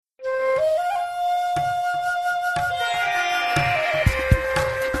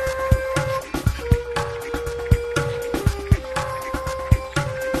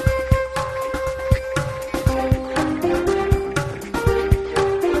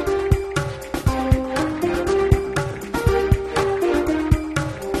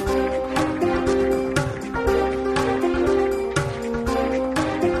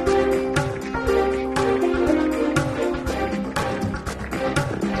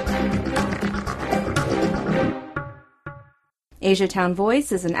Asiatown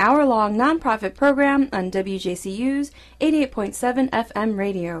Voice is an hour-long nonprofit program on WJCU's 88.7 FM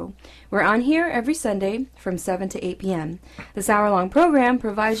radio. We're on here every Sunday from 7 to 8 p.m. This hour-long program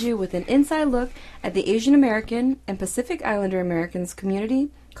provides you with an inside look at the Asian American and Pacific Islander Americans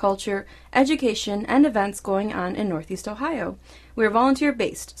community, culture, education, and events going on in Northeast Ohio. We are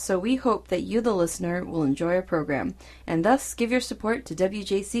volunteer-based, so we hope that you, the listener, will enjoy our program, and thus give your support to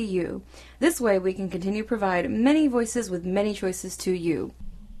WJCU. This way, we can continue to provide many voices with many choices to you.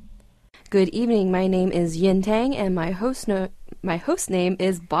 Good evening, my name is Yin Tang, and my host name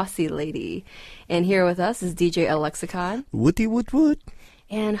is Bossy Lady. And here with us is DJ Alexicon. Woody wood wood.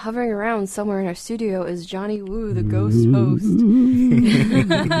 And hovering around somewhere in our studio is Johnny Woo, the ghost host.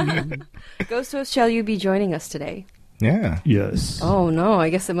 Ghost host, shall you be joining us today? Yeah. Yes. Oh, no. I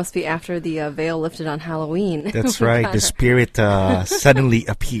guess it must be after the veil lifted on Halloween. That's right. The spirit suddenly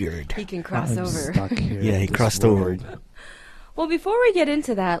appeared. He can cross over. Yeah, he crossed over. Well, before we get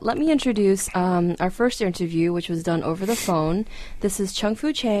into that, let me introduce our first interview, which was done over the phone. This is Chung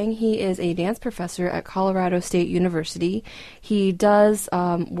Fu Chang. He is a dance professor at Colorado State University. He does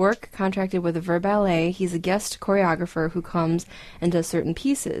work contracted with the Verb Ballet. He's a guest choreographer who comes and does certain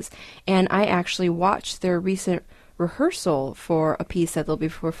pieces. And I actually watched their recent rehearsal for a piece that they'll be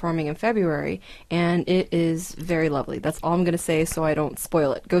performing in February, and it is very lovely. That's all I'm going to say so I don't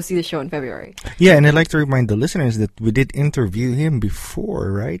spoil it. Go see the show in February. Yeah, and I'd like to remind the listeners that we did interview him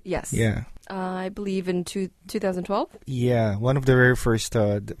before, right? Yes. Yeah. I believe in 2012. Yeah, one of the very first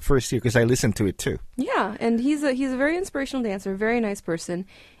year, because I listened to it too. Yeah, and he's a very inspirational dancer, very nice person.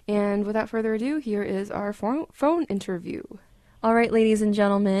 And without further ado, here is our phone interview. All right, ladies and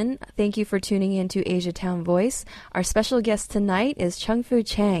gentlemen, thank you for tuning in to Asiatown Voice. Our special guest tonight is Chung Fu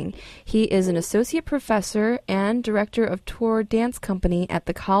Chang. He is an associate professor and director of tour dance company at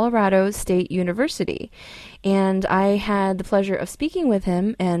the Colorado State University. And I had the pleasure of speaking with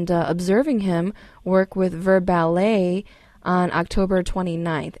him and observing him work with Verb Ballet on October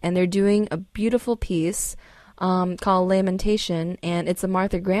 29th. And they're doing a beautiful piece called Lamentation, and it's a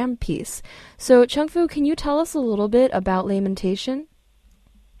Martha Graham piece. So, Chung Fu, can you tell us a little bit about Lamentation?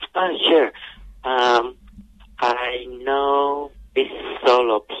 Sure. I know this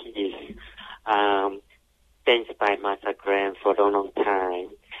solo piece danced by Martha Graham for a long time,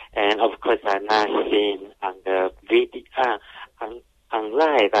 and of course I've not seen on the video, on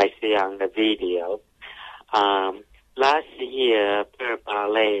live. I see on the video. Last year, Verb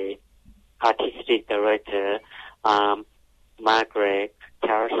Ballet artistic director Margaret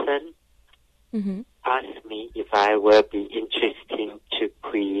Carlson asked me if I would be interested to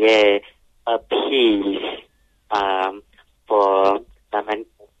create a piece for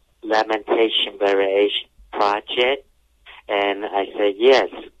Lamentation Variation project, and I said yes.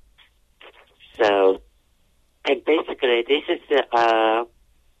 So, and basically this is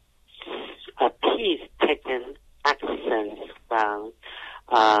a piece taking accents from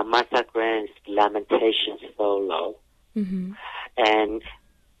Martha Graham's Lamentation solo, and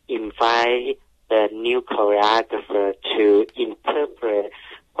invite the new choreographer to interpret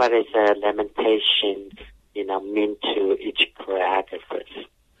what is a lamentation, mean to each choreographer.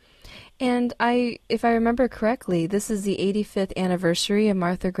 And if I remember correctly, this is the 85th anniversary of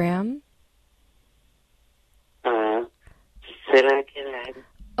Martha Graham. Say that again.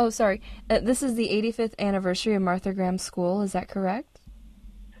 Oh, sorry. This is the 85th anniversary of Martha Graham School. Is that correct?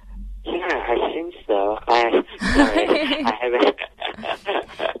 Yeah, I think so. I haven't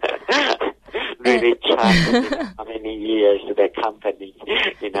really tracked how many years the company,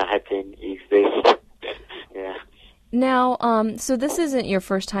 has been exist. Yeah. Now, so this isn't your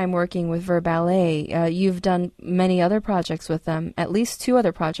first time working with Verb Ballet. You've done many other projects with them, at least 2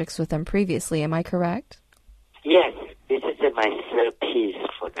 other projects with them previously. Am I correct? Yes, this is my third piece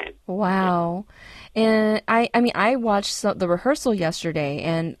for them. Wow. And I watched the rehearsal yesterday,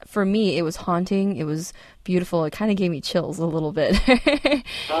 and for me, it was haunting. It was beautiful. It kind of gave me chills a little bit.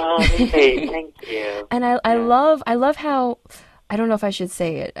 Oh, okay. Thank you. And I love how, I don't know if I should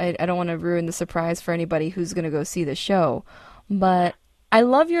say it. I don't want to ruin the surprise for anybody who's going to go see the show, but I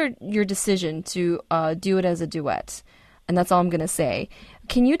love your decision to do it as a duet, and that's all I'm going to say.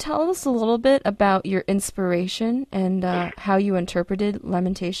 Can you tell us a little bit about your inspiration and how you interpreted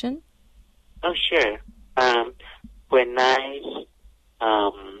Lamentation? Oh, sure. When I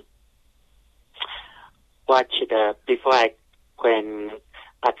when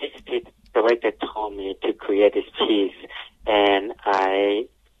artistic director told me to create this piece, and I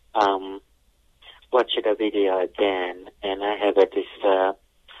watched the video again, and I have this.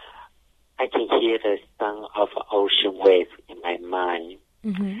 I can hear the sound of ocean wave in my mind,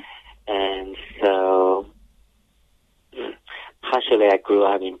 and so actually, I grew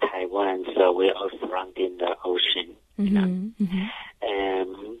up in Taiwan, so we're all surrounding the ocean. And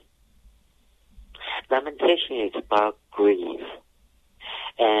lamentation is about grief.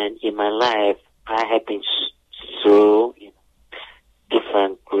 And in my life, I have been through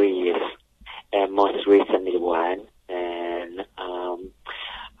different grief, and most recently one. And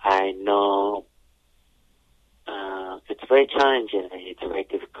I know it's very challenging and it's very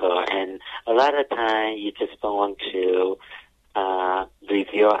difficult. And a lot of time, you just don't want to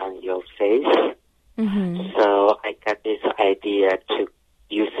reveal on your face. So I got this idea to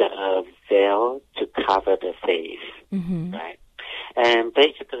use a veil to cover the face, right? And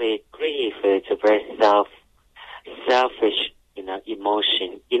basically, grief is a very selfish,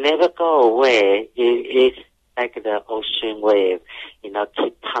 emotion. It never go away. It's like the ocean wave,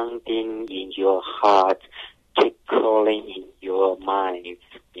 keep pounding in your heart, keep crawling in your mind,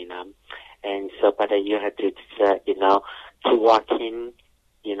 And so, but you have to, keep walking,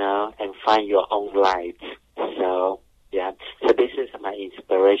 and find your own light. So, yeah. So this is my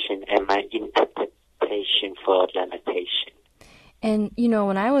inspiration and my interpretation for lamentation. And,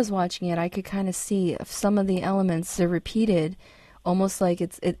 when I was watching it, I could kind of see some of the elements are repeated, almost like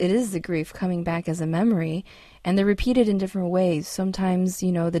it is the grief coming back as a memory, and they're repeated in different ways. Sometimes,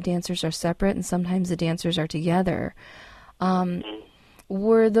 the dancers are separate, and sometimes the dancers are together.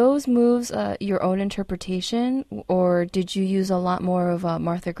 Were those moves your own interpretation, or did you use a lot more of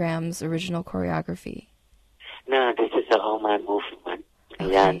Martha Graham's original choreography? No, this is all my movement.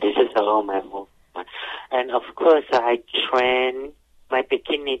 Okay. Yeah, this is all my movement. And of course, I trained my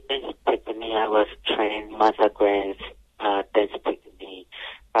beginning dance technique. I was trained Martha Graham's dance technique.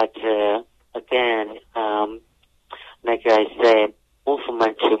 But again, like I said,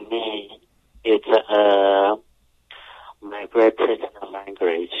 movement to me is my very personal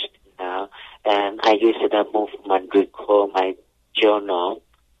language, and I use that movement to record my journal,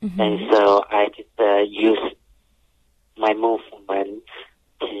 and so I just use my movement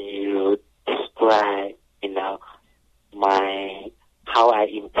to describe, how I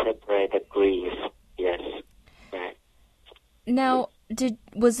interpret the grief. Yes, right. Now,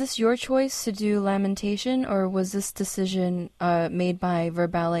 was this your choice to do lamentation, or was this decision made by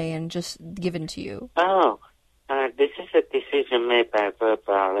Verballet and just given to you? Oh. This is a decision made by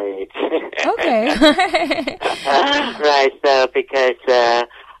Verballet. Okay. Right, so because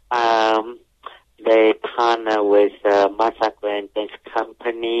they partner with Martha Graham Dance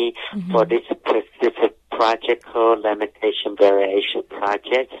Company for this specific project called Lamentation Variation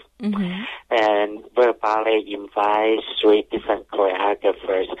Project. And Verballet invites 3 different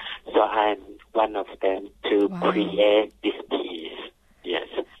choreographers, so I'm one of them to create this piece. Yes.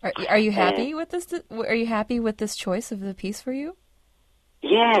 Are you happy with this? Are you happy with this choice of the piece for you?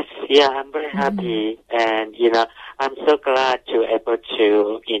 Yes, yeah, I'm very happy, and I'm so glad to able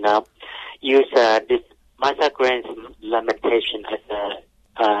to use this Martha Graham's lamentation as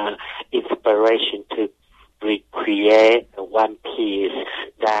a inspiration to recreate one piece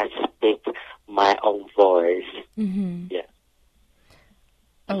that speaks my own voice. Yeah.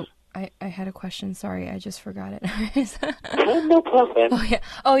 Oh. I had a question. Sorry, I just forgot it. No problem.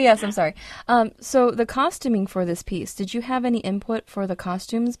 Oh, yes, I'm sorry. So the costuming for this piece, did you have any input for the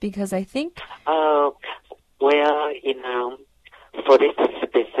costumes? Because I think... well, for this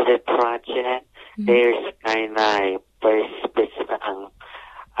specific project, there's kind of very specific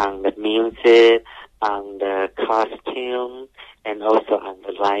on the music, on the costume, and also on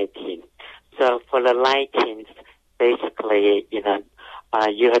the lighting. So for the lighting, basically, you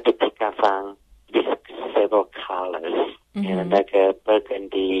have to pick up on these several colors, like a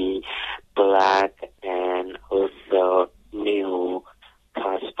burgundy, black, and also new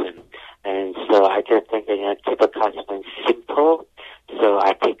costume. And so I just think keep a costume simple. So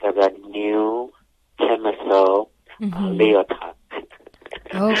I pick up a new camisole leotard.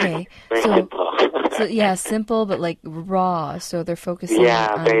 Okay. Very simple. So simple, but like raw. So they're focusing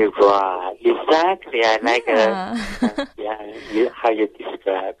on... very raw. Exactly. I like how you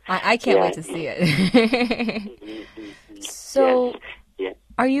describe. I can't wait to see it. So,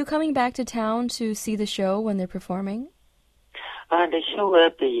 are you coming back to town to see the show when they're performing? The show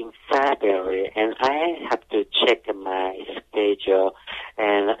will be in February, and I have to check my schedule.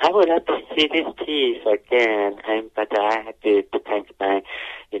 And I would like to see this piece again, but I have to depend my,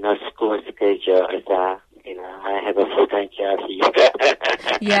 school schedule. As I have a full-time job here.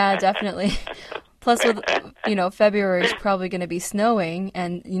 Yeah, definitely. Plus, with February is probably going to be snowing,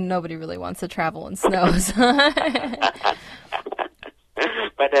 and nobody really wants to travel in snow.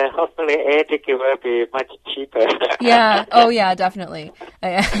 But hopefully air ticket will be much cheaper. Yeah. Oh, yeah, definitely.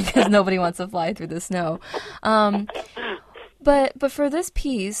 Because nobody wants to fly through the snow. But for this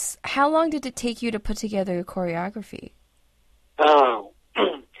piece, how long did it take you to put together your choreography? Oh,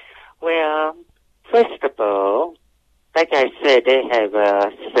 well, first of all, like I said, they have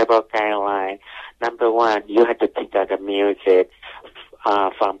several guidelines. Number one, you have to pick out the music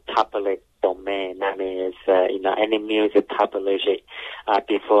from public domain. That means, any music published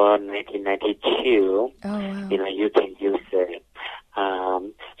before 1992, Oh, wow. you can use it.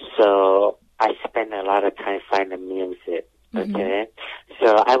 So I spend a lot of time finding music. Okay,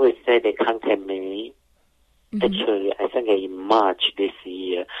 so I would say they contacted me. Actually, I think in March this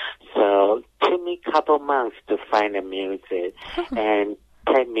year. So took me a couple months to find the music, and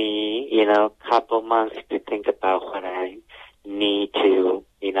take me, couple months to think about what I need to,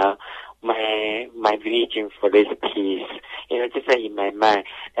 my vision for this piece, just in my mind.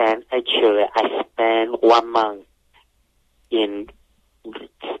 And actually, I spent 1 month in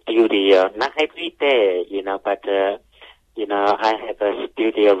studio, not every day, but I have a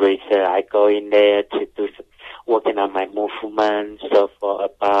studio research. I go in there to do working on my movement. So for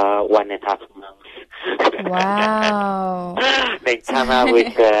about 1.5 months. Wow. They come out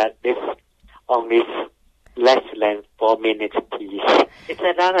with this only less than 4 minutes piece. It's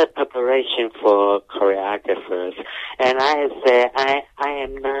a lot of preparation for choreographers, and I say I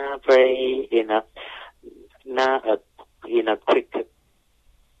am not very not a quick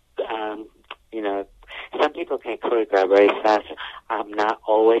some people can choreograph very fast. I'm not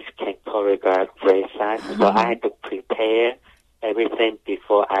always can choreograph very fast, so I had to prepare everything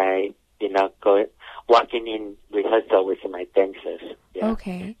before I, go walking in rehearsal with my dancers. Yeah.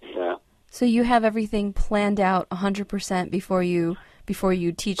 Okay. So you have everything planned out 100% before you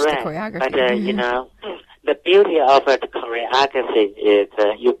teach the choreography. But the beauty of the choreography is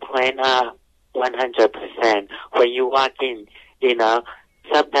you plan out 100%. When you walk in,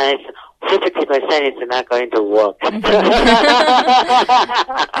 sometimes 50% is not going to work. and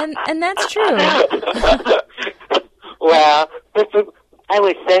that's true. Well, I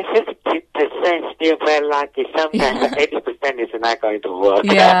would say 50% still very lucky. Sometimes 80% is not going to work.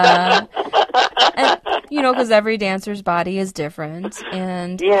 Yeah. And, because every dancer's body is different.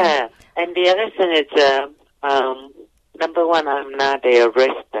 And yeah. And the other thing is, number one, I'm not a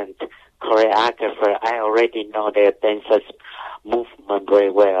resident choreographer. I already know their dancers' movement very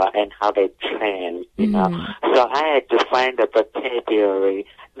well and how they train, So I had to find a vocabulary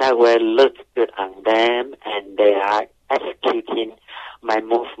that will look good on them, and they are executing my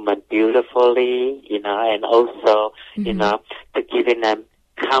movement beautifully, and also, to giving them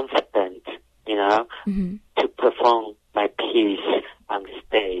confidence, to perform my piece on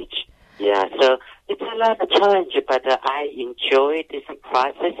stage. Yeah, so it's a lot of challenge, but I enjoy this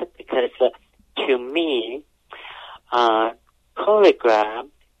process because to me, choreograph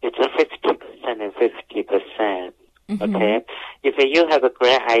is a 50% and 50%. Okay, if you have a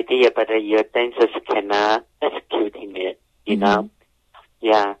great idea, but your dancers cannot executing it,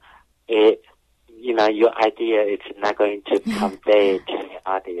 yeah, your idea is not going to convey to the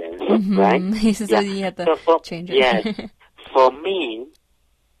audience, right? So you have to change it. Yes, for me,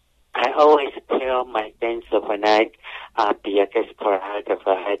 I always tell my dancer when I be a guest choreographer,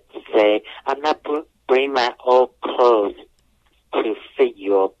 I say, I'm not bring my old clothes to fit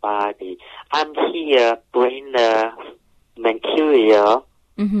your body. I'm here bring the material,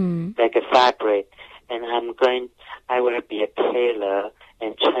 like a fabric, and I will be a tailor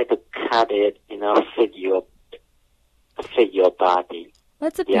and try to cut it, fit your body.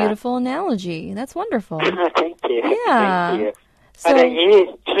 That's a beautiful analogy. That's wonderful. Thank you. Yeah. Thank you. So, but it is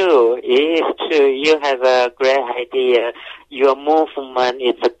true. You have a great idea. Your movement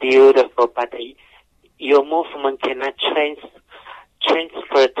is beautiful, but your movement cannot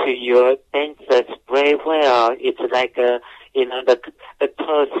transfer to your dancers very well. It's like the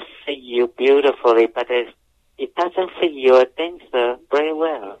clothes fit you beautifully, but it doesn't fit your dancer very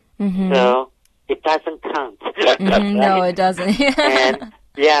well. So it doesn't count. No, it doesn't. And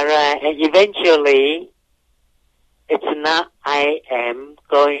yeah, right. And eventually, it's not I am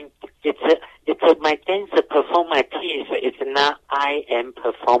going. It's my dancer perform my piece. It's not I am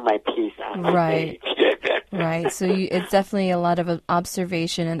perform my piece on right. stage. Right. So it's definitely a lot of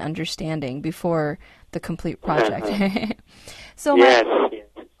observation and understanding before the complete project. So yes.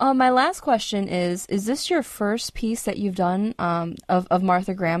 My last question is this your first piece that you've done of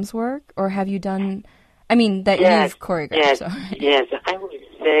Martha Graham's work, or have you done? I mean, that you've choreographed. Yes, so. Yes. I would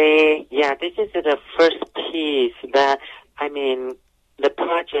say, this is the first piece that, the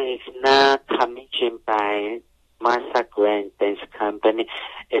project is not commissioned by Martha Graham Dance Company.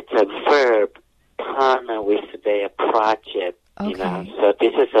 It's a Verb partner with their project, Okay. So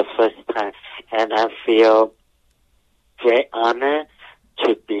this is the first time, and I feel great honor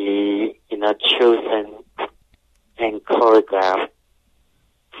to be, chosen and choreographed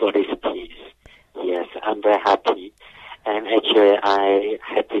for this piece. Yes, I'm very happy. And actually, I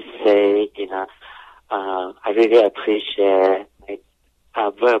have to say, I really appreciate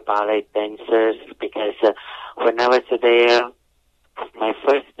my Verve Ballet dancers because when I was there, my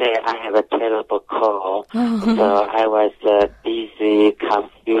first day, I have a terrible cold. So I was dizzy,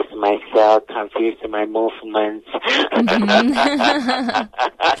 confused myself, confused my movements.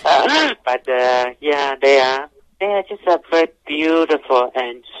 But yeah, they are just a very beautiful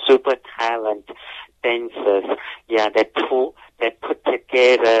and super talented dancers. Yeah, they put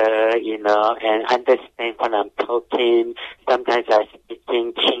together, and understand what I'm talking. Sometimes I speak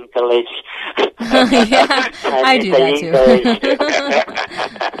in Chinglish. Yeah, I do that too.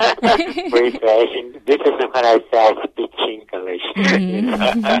 Refreshing. This is what I say. I speak Chinglish.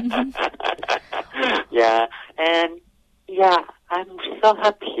 Yeah, and yeah, I'm so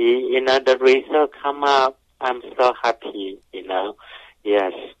happy. The result come up. I'm so happy.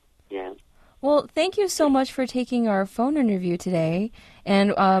 Yes, yeah. Well, thank you so much for taking our phone interview today.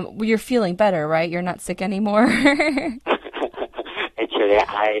 And you're feeling better, right? You're not sick anymore? Actually,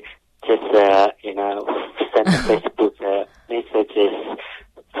 I just, sent a Facebook messages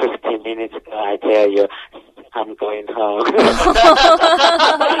 15 minutes ago. I tell you, I'm going home.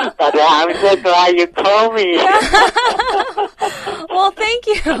 But I'm so glad you called me. Well, thank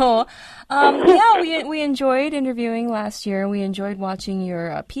you. Yeah, we enjoyed interviewing last year. We enjoyed watching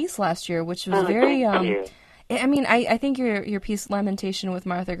your piece last year, which was very. I mean, I think your piece Lamentation with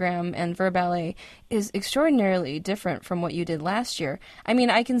Martha Graham and Verve Ballet is extraordinarily different from what you did last year. I mean,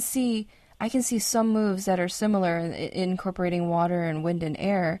 I can see some moves that are similar in incorporating water and wind and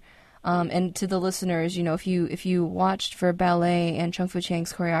air. And to the listeners, if you watched Verve Ballet and Chung Fu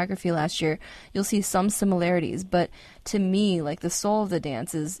Chang's choreography last year, you'll see some similarities. But to me, like the soul of the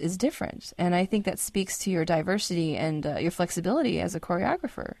dance is different, and I think that speaks to your diversity and your flexibility as a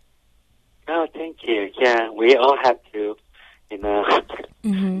choreographer. Oh, thank you. Yeah, we all have to,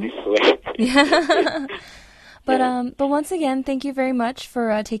 this way. Yeah. But once again, thank you very much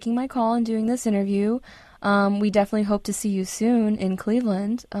for taking my call and doing this interview. We definitely hope to see you soon in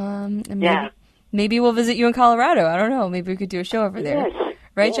Cleveland. And maybe we'll visit you in Colorado. I don't know. Maybe we could do a show over there. Yes.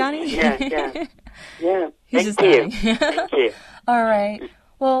 Right, Johnny? Yeah. He's Thank you. Thank you. All right.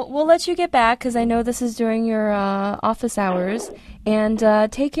 Well, we'll let you get back because I know this is during your office hours. And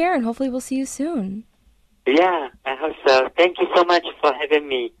take care, and hopefully we'll see you soon. Yeah, I hope so. Thank you so much for having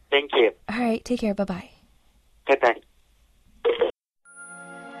me. Thank you. All right. Take care. Bye-bye. Bye-bye.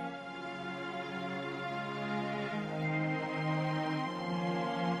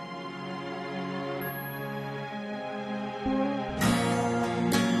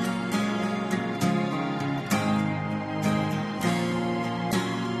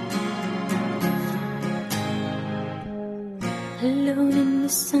 Alone and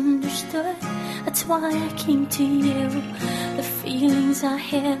misunderstood, that's why I came to you. The feelings I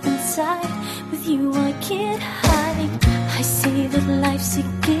have inside, with you I can't hide. I say that life's a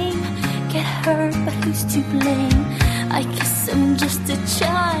game, get hurt, but who's to blame? I guess I'm just a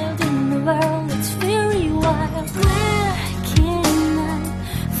child in a world that's very wild. Where can I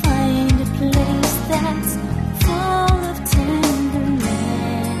find a place that's full of tenderness?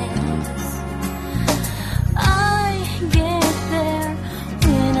 I get there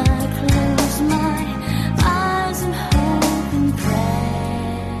when I close my eyes and hope and pray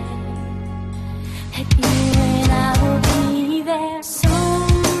that you and I will be there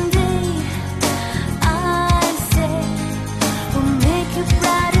someday. I say we'll make a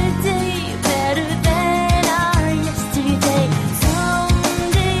brighter day, better than our yesterday.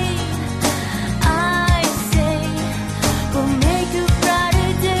 Someday I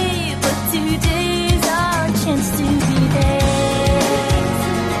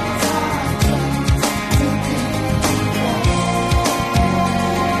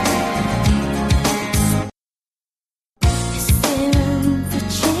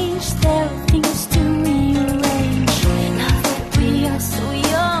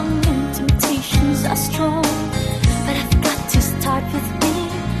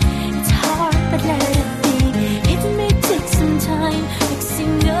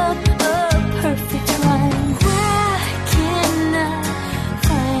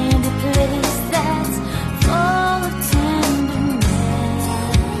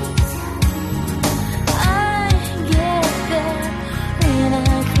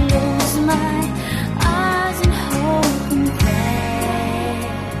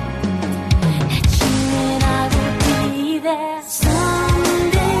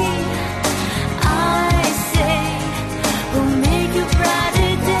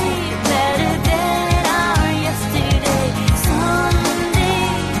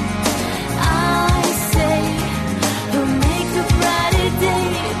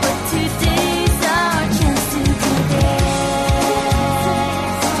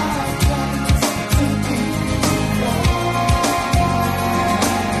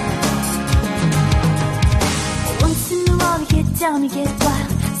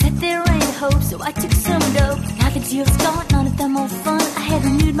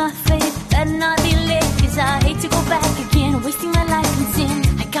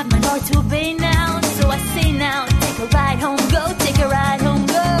what to obey now. So I say now, take a ride home, go, take a ride home,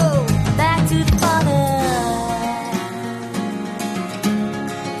 go. Back to the Father.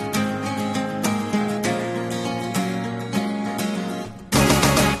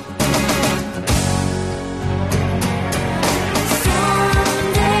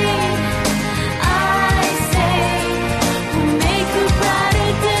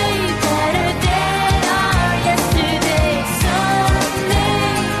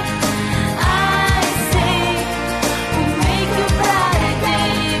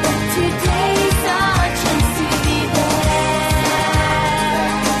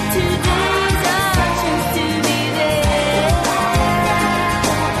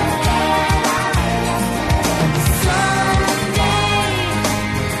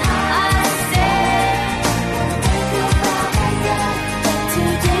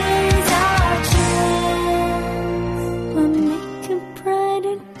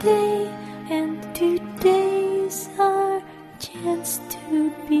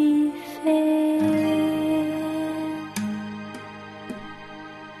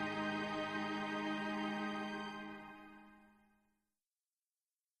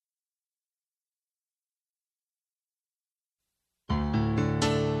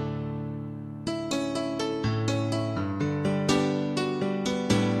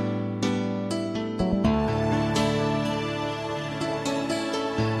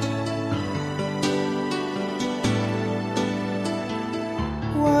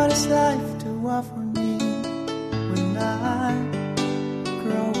 What is life to offer me when I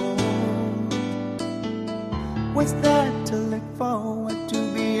grow old? What's there to look forward to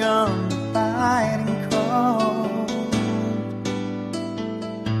beyond the biting cold?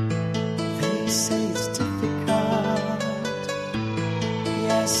 They say it's difficult,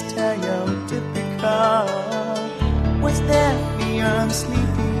 yes, stereotypical. What's there beyond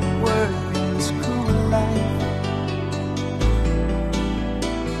sleepy work in this cruel life?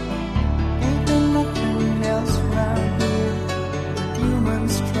 Else round here,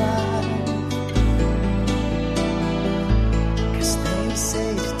 humans strive. 'Cause they say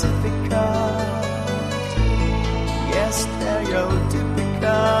it's difficult, yes,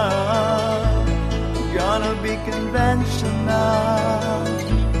 stereotypical. Gonna be conventional,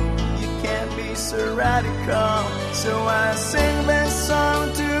 you can't be so radical. So I sing this song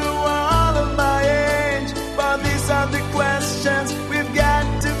to all of my age, for these are the questions we've got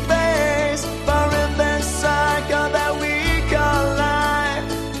to face. For in this cycle that we call life,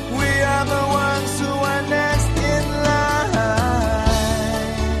 we are the ones who are next in line.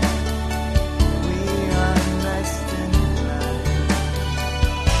 We are next in line.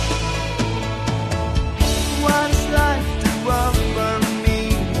 What is life to offer me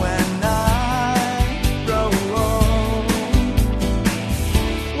when I grow old?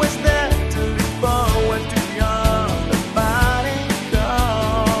 What's there to look forward to beyond the biting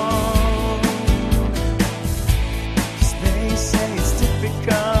cold? 'Cause they say it's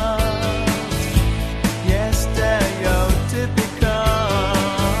difficult, yes, stereotypical.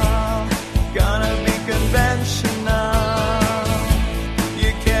 Gonna be conventional,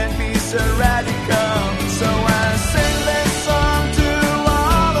 you can't be so radical. So I sing this song to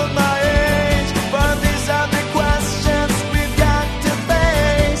all of my age, for these are the questions we've got to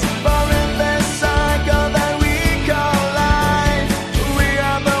face. For in this cycle that we call life, we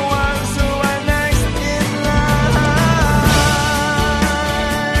are the ones who are next in line.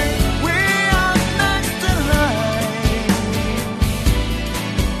 We are next in line.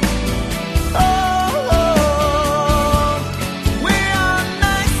 Oh, we are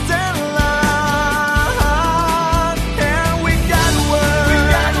next in line.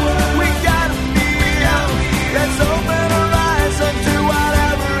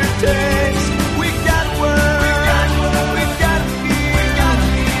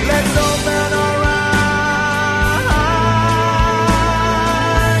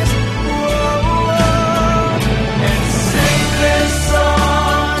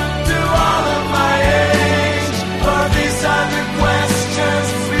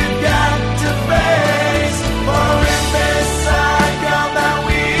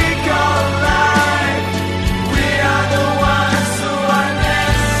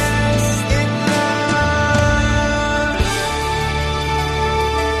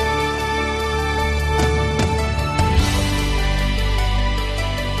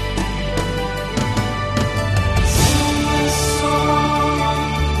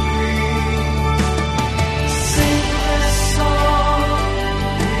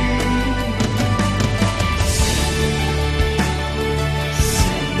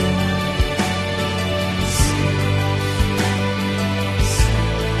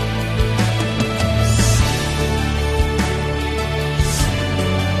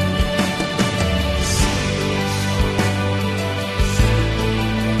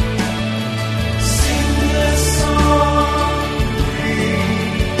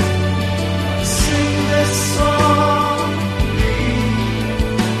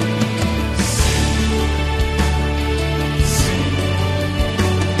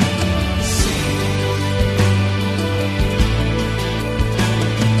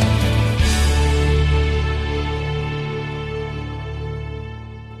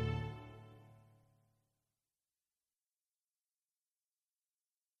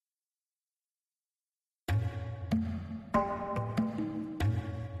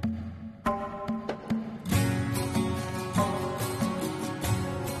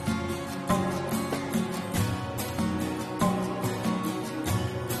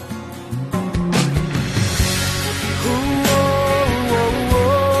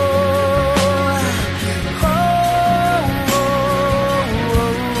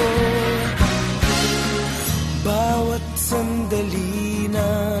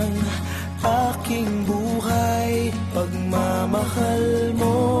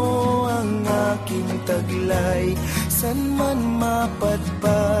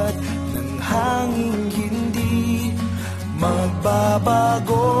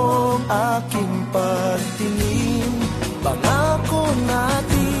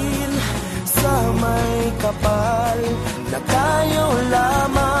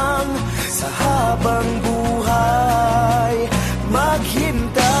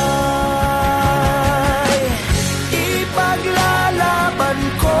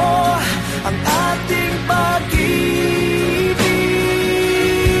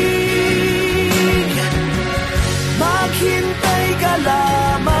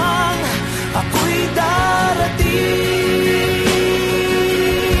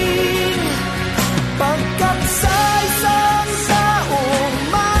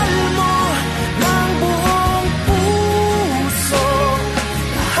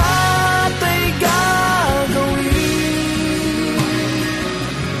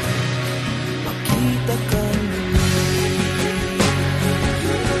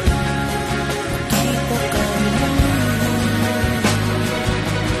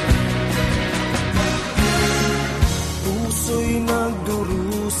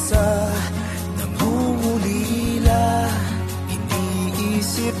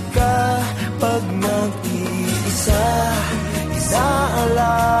 Isip ka pag nag-iisa,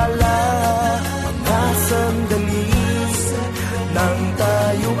 inaalala mga sandali nang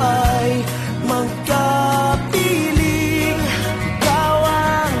tayo ay magkapiling. Ikaw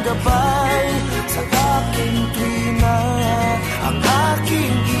ang gabay sa aking tuwina, ang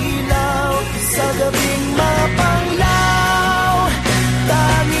aking ilaw sa gabing mapanglaw.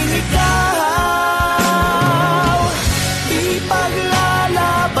 Tanging ikaw,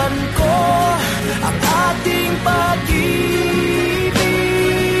 ipaglalaban ko ang ating pag-ibig.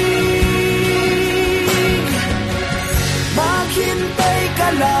 Maghintay ka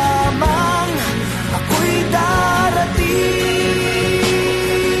lamang, ako'y darating.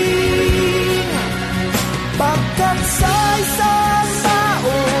 Pagkat sa isang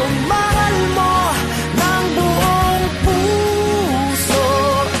taong mahal mo ng buong puso,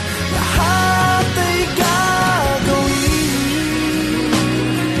 lahat ay gagawin.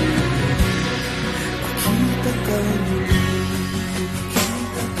 Makita kang muli,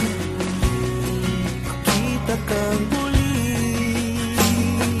 makita kang muli,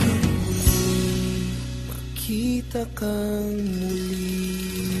 makita kang muli.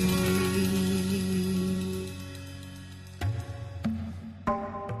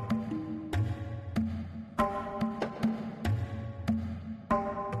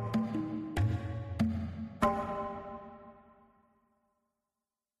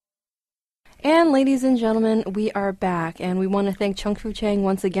 And ladies and gentlemen, we are back, and we want to thank Chung Fu Chang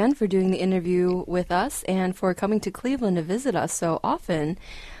once again for doing the interview with us and for coming to Cleveland to visit us so often.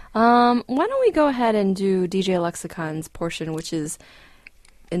 Why don't we go ahead and do DJ Lexicon's portion, which is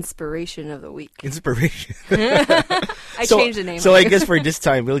Inspiration of the Week. Inspiration. I changed the name. So I guess for this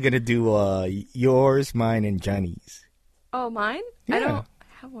time, we're going to do yours, mine, and Johnny's. Oh, mine? Yeah. I don't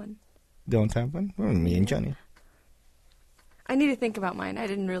have one. Don't have one? Well, me and Johnny. I need to think about mine. I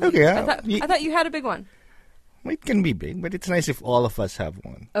didn't really. Okay, I thought you had a big one. It can be big, but it's nice if all of us have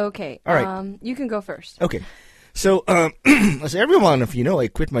one. Okay. All right. You can go first. Okay. So, as every one of you know, I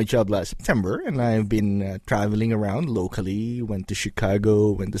quit my job last September, and I've been traveling around locally. Went to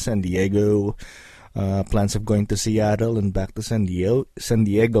Chicago, went to San Diego. Plans of going to Seattle and back to San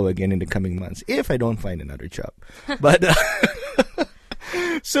Diego again in the coming months, if I don't find another job. But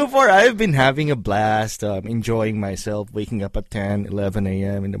so far, I've been having a blast, enjoying myself, waking up at 10, 11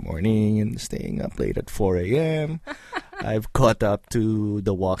 a.m. in the morning and staying up late at 4 a.m. I've caught up to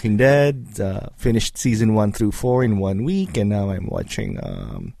The Walking Dead, finished season 1 through 4 in 1 week, and now I'm watching,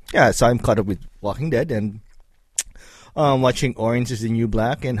 so I'm caught up with Walking Dead and watching Orange is the New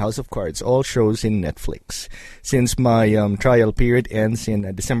Black and House of Cards, all shows in Netflix. Since my trial period ends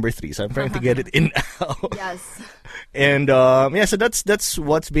in December 3, so I'm trying to get it in now. Yes. And so that's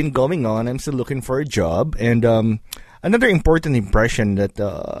what's been going on. I'm still looking for a job, and another important impression that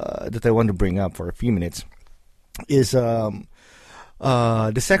I want to bring up for a few minutes is the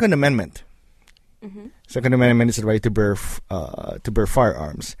Second Amendment. Mm-hmm. Second Amendment is the right to bear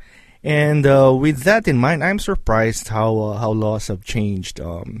firearms. And with that in mind, I'm surprised how laws have changed.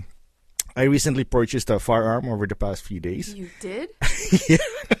 I recently purchased a firearm over the past few days. You did? Yeah.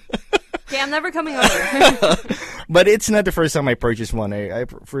 Okay, I'm never coming over. But it's not the first time I purchased one. I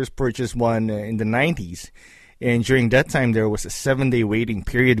first purchased one in the 90s. And during that time, there was a 7-day waiting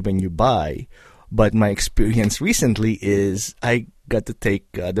period when you buy. But my experience recently is I got to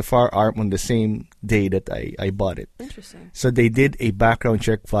take the firearm on the same day that I bought it. Interesting. So they did a background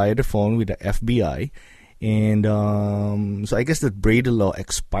check via the phone with the FBI. And so I guess that Brady law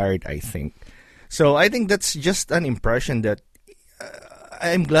expired, I think. So I think that's just an impression that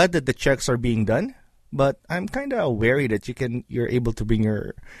I'm glad that the checks are being done. But I'm kind of wary that you're able to bring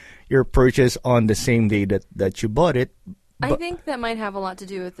your purchase on the same day that you bought it. I think that might have a lot to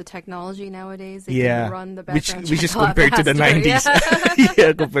do with the technology nowadays. They Yeah, can run the background which check is a lot compared to the faster. 90s. Yeah.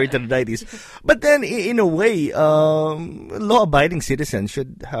 Yeah, compared to the 90s. But then, in a way, law-abiding citizens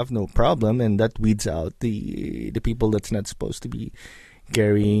should have no problem, and that weeds out the people that's not supposed to be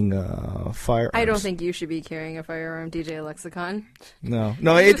carrying firearms. I don't think you should be carrying a firearm, DJ Lexicon. No,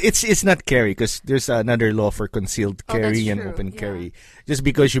 it's not carry, because there's another law for concealed carry and true, open yeah. carry. Just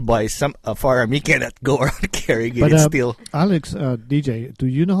because you buy a firearm, you cannot go around carrying it. But It's still. Alex, DJ, do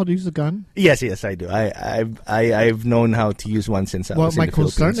you know how to use a gun? Yes, I do. I've known how to use one since I was in my the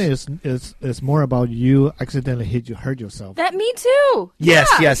concern Philippines. is more about you accidentally hurt yourself. That me too. Yes,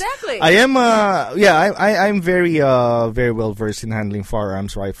 Yeah, yes. Exactly. I am. I'm very well versed in handling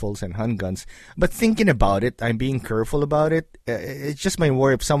firearms, rifles, and handguns. But thinking about it, I'm being careful about it. It's just my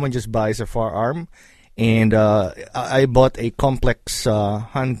worry if someone just buys a firearm, and I bought a complex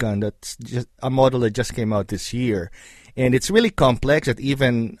handgun that's just a model that just came out this year, And it's really complex that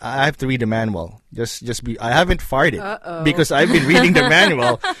even I have to read the manual. I haven't fired it because I've been reading the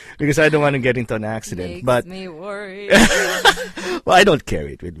manual because I don't want to get into an accident. Makes me worried. Well, I don't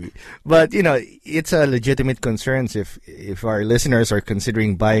carry it with me. But, it's a legitimate concern if our listeners are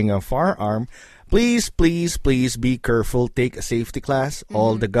considering buying a firearm. Please, please, please be careful. Take a safety class.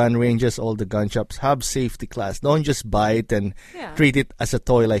 All the gun ranges, all the gun shops have safety class. Don't just buy it and treat it as a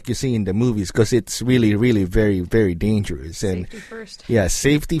toy like you see in the movies, because it's really, really very, very dangerous. And safety first. Yeah,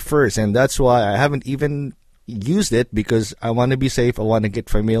 safety first. And that's why I haven't even used it, because I want to be safe. I want to get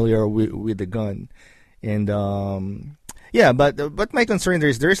familiar with the gun. And but my concern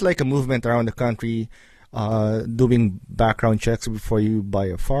there's like a movement around the country doing background checks before you buy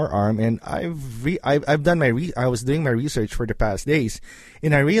a firearm, and I've done I was doing my research for the past days,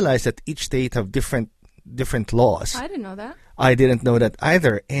 and I realized that each state have different laws. I didn't know that. I didn't know that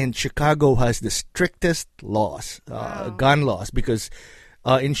either, and Chicago has the strictest laws, gun laws, because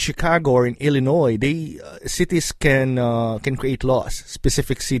in Chicago or in Illinois, cities can create laws,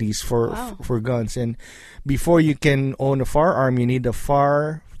 specific cities for guns, and before you can own a firearm, you need a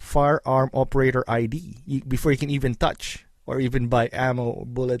firearm operator ID before you can even touch or even buy ammo,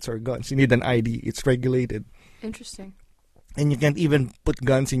 bullets, or guns. You need an ID. It's regulated. Interesting. And you can't even put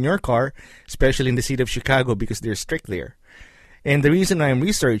guns in your car, especially in the city of Chicago, because they're strict there. And the reason I'm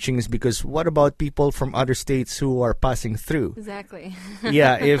researching is because what about people from other states who are passing through? Exactly.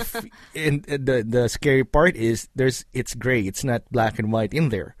 Yeah, and the scary part is it's gray. It's not black and white in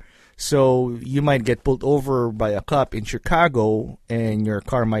there. So you might get pulled over by a cop in Chicago, and your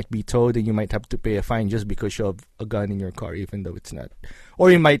car might be towed, and you might have to pay a fine just because you have a gun in your car, even though it's not. Or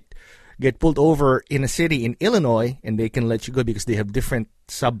you might get pulled over in a city in Illinois, and they can let you go because they have different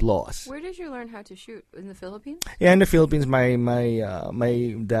sub-laws. Where did you learn how to shoot? In the Philippines? Yeah, in the Philippines, my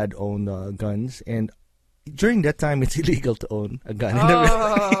dad owned guns, and during that time, it's illegal to own a gun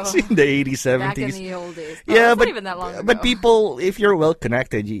in the 80s, 70s. Back in the old days. Yeah, but not even that long ago. But people, if you're well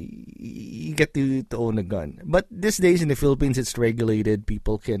connected, you get to own a gun. But these days in the Philippines, it's regulated.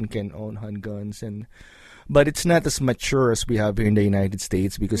 People can own handguns, but it's not as mature as we have here in the United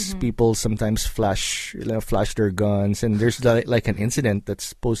States, because people sometimes flash their guns, and there's like an incident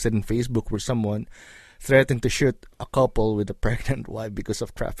that's posted on Facebook where someone threatened to shoot a couple with a pregnant wife because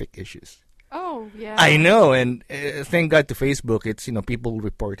of traffic issues. Oh, yeah. I know, and thank God to Facebook, it's, people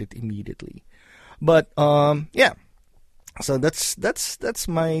report it immediately. But, so that's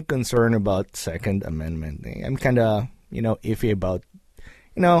my concern about Second Amendment. I'm kind of, iffy about,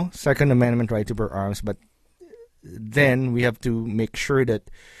 Second Amendment right to bear arms, but then we have to make sure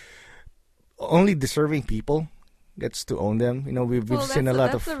that only deserving people gets to own them. We've seen a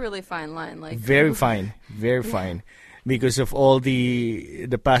lot of... That's a really fine line. Very fine, very fine. Because of all the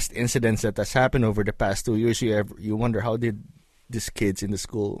past incidents that has happened over the past 2 years, you wonder how did these kids in the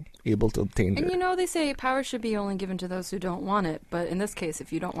school able to obtain it. And they say power should be only given to those who don't want it. But in this case,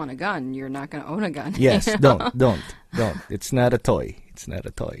 if you don't want a gun, you're not going to own a gun. Yes, don't. It's not a toy. It's not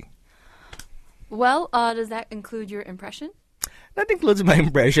a toy. Well, does that include your impression? That includes my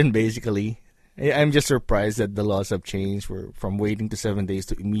impression, basically. I'm just surprised that the laws have changed from waiting to 7 days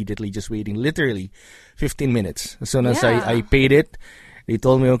to immediately just waiting literally 15 minutes. As soon as I paid it, they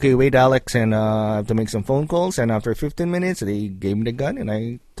told me, okay, wait, Alex, and I have to make some phone calls. And after 15 minutes, they gave me the gun, and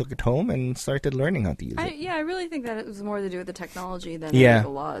I took it home and started learning how to use it. Yeah, I really think that it was more to do with the technology than the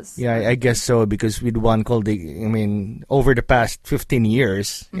laws. Yeah, I guess so, because with one call, over the past 15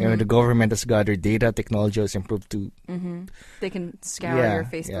 years, the government has gathered data, technology has improved to... They can scour your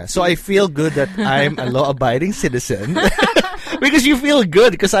Facebook. Yeah. So I feel good that I'm a law-abiding citizen. Because you feel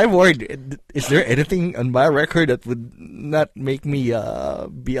good, because I'm worried, is there anything on my record that would not make me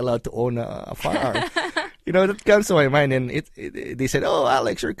be allowed to own a firearm? That comes to my mind, and they said, oh,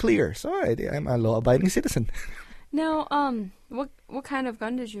 Alex, you're clear. So I'm a law-abiding citizen. Now, what kind of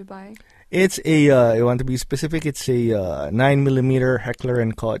gun did you buy? It's I want to be specific, it's a 9mm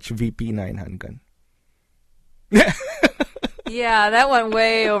Heckler & Koch VP9 handgun. Yeah, that went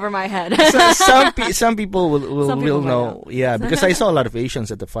way over my head. Some people will know. Yeah, because I saw a lot of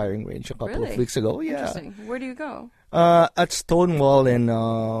Asians at the firing range a couple of weeks ago. Yeah. Interesting. Where do you go? At Stonewall in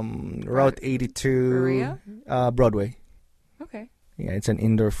Route 82. Korea? Broadway. Okay. Yeah, it's an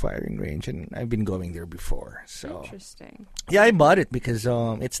indoor firing range, and I've been going there before. So. Interesting. Yeah, I bought it because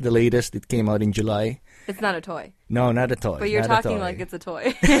it's the latest. It came out in July. It's not a toy. No, not a toy. But you're talking like it's a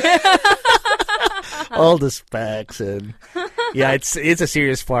toy. All the specs, and it's a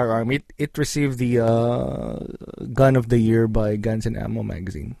serious firearm. It received the Gun of the Year by Guns and Ammo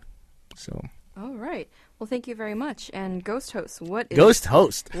magazine. So. All right. Well, thank you very much. And Ghost Host, what is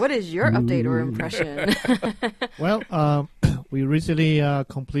What is your update or impression? Well, we recently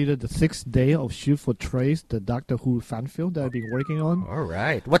completed the 6th day of Shoot for Trace, the Doctor Who fan film that I've been working on. All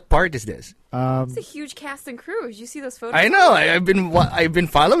right. What part is this? It's a huge cast and crew. Did you see those photos? I know. I've been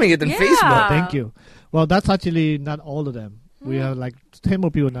following it on Yeah. Facebook. Thank you. Well, that's actually not all of them. We have like 10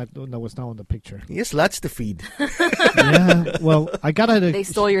 more people that was not on the picture. Yes, lots to feed. Yeah. Well, I gotta. They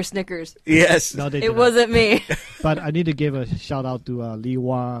stole your Snickers. Yes. No, they did It not. wasn't me. But I need to give a shout out to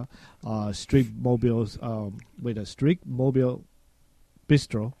Liwa Street Mobile's Street Mobile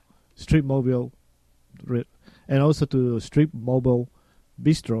Bistro, Street Mobile, and also to Street Mobile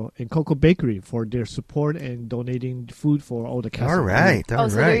Bistro and Coco Bakery for their support and donating food for all the cast. All right. All Oh,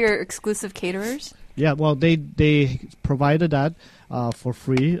 so they're right. your exclusive caterers? Yeah, well, they provided that for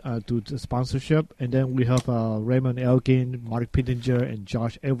free to the sponsorship, and then we have Raymond Elgin, Mark Pittenger, and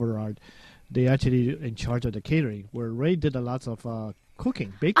Josh Everard. They actually in charge of the catering, where Ray did a lot of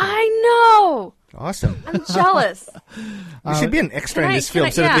cooking, baking. I know! Awesome. I'm jealous. You should be an extra in this film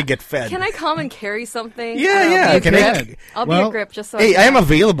so that yeah. we get fed. Can I come and carry something? Yeah. I'll be a Can I- grip. I'll be Well, a grip just so Hey, I am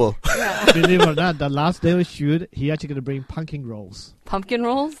available. Believe it or not, the last day of shoot, he actually going to bring pumpkin rolls. Pumpkin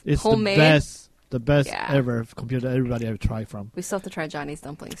rolls? It's Homemade? the best Yeah. ever computer everybody have tried from. We still have to try Johnny's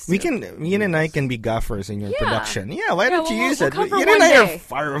dumplings. We too. can, Ian and I can be gaffers in your Yeah. production. Yeah, why don't you we'll- use we'll it? come for Ian one and I day. are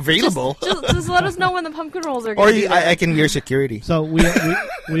far available. Just let us know when the pumpkin rolls are Or going to be there. I can be your security. So we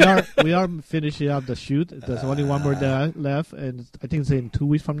are finishing up the shoot. There's only one more day left, and I think it's in 2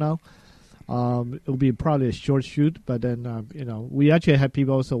 weeks from now. It will be probably a short shoot, but then we actually have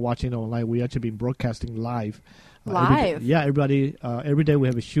people also watching online. We actually been broadcasting live. Live? Everybody. Every day we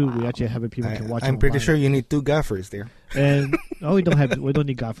have a shoot. We actually have people can watch. I'm pretty online. sure you need 2 gaffers there. And we don't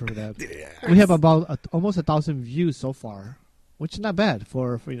need God for that. We have about almost 1,000 views so far, which is not bad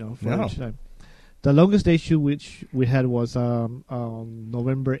for No. each time. The longest day shoot which we had was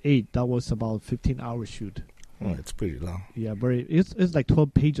November 8th. That was about 15-hour shoot. Oh, it's pretty long. Yeah, it's like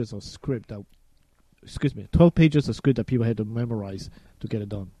 12 pages of script 12 pages of script that people had to memorize to get it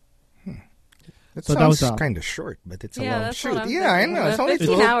done. That So that sounds was, kind of short, but it's a Yeah, long that's shoot. what I'm Yeah, I thinking. know. It's only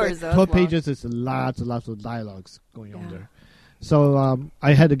 15 12 hours, though. 12 that's long. pages is lots of dialogues going on Yeah. there. So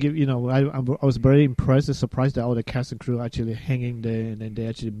I had to give, I was very impressed and surprised that all the cast and crew actually hanging there, and then they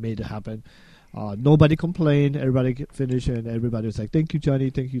actually made it happen. Nobody complained. Everybody finished, and everybody was like, "Thank you, Johnny.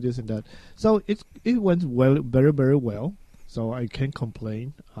 Thank you, this and that." So it went well, very, very well. So I can't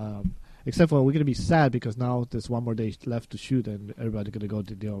complain. Except for we're gonna be sad because now there's one more day left to shoot, and everybody's gonna go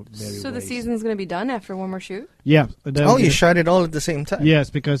to their merry So the ways. season's going to be done after one more shoot? Yeah. And then Oh, we're you gonna- shot it all at the same time?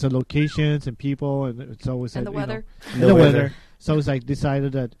 Yes, because of locations and people, and it's always And the weather? and the weather. So it's like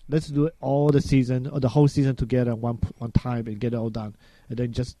decided that let's do it all the season or the whole season together one time and get it all done, and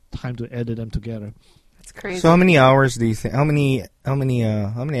then just time to edit them together. That's crazy. So how many hours do you think? How many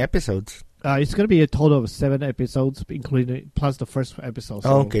episodes? It's gonna be a total of 7 episodes, including plus the first episode. So,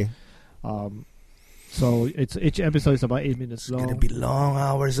 Oh, okay. So each episode is about 8 minutes It's long. gonna be long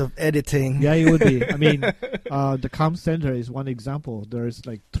hours of editing. Yeah, it would be. I mean, the comm center is one example. There's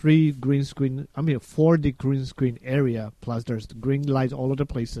like 4D green screen area, plus there's the green lights all over the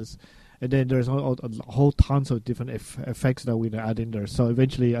places. And then there's a whole tons of different effects that we add in there. So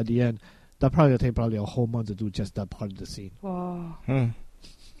eventually, at the end, that probably will take a whole month to do just that part of the scene. Whoa.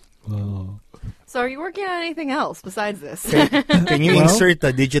 Oh. So are you working on anything else besides this? Can you Well- insert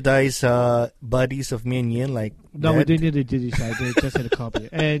the digitized bodies of me and Yin like No, we that? didn't need to digitize. They just had a copy.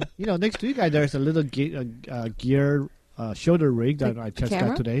 And, next to you guys, there's a little gear shoulder rig that I just camera?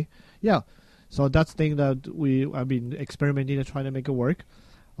 got today. Yeah. So that's the thing that I've been experimenting and trying to make it work.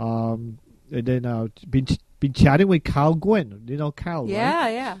 And then been chatting with Kyle Gwynn. You know Kyle, right?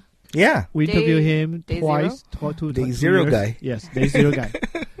 yeah. Yeah. We Day- interviewed him Day twice. Day zero years. guy. Yes, Day Zero guy.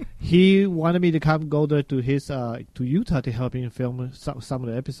 He wanted me to go there to his to Utah to help him film some of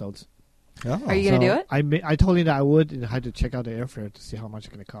the episodes. Oh. Are you going to do it? I told him that I would, and I had to check out the airfare to see how much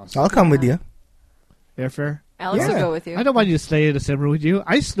it's going to cost. I'll come with you. Airfare? Alex will Yeah. go with you. I don't want you to stay in the same room with you.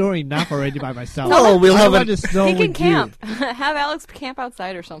 I snore enough already by myself. No, we'll I have don't want a to snore He can with camp. Have Alex camp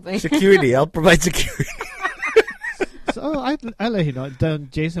outside or something. security. I'll provide security. you. So I let you know. Then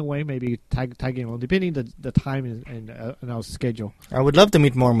Jason Wayne maybe tagging along, depending the time and our schedule. I would love to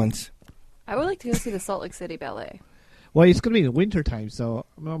meet Mormons. I would like to go see the Salt Lake City Ballet. Well, it's going to be in winter time, so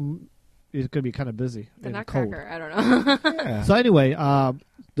it's going to be kind of busy The and cold. Nutcracker. I don't know. Yeah. So anyway,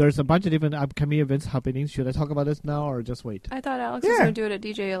 there's a bunch of different upcoming events happening. Should I talk about this now or just wait? I thought Alex was Yeah. going to do it at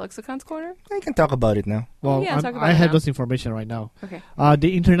DJ Lexicon's Corner. I can talk about it now. Well, yeah, talk about I it have now. this information right now. Okay.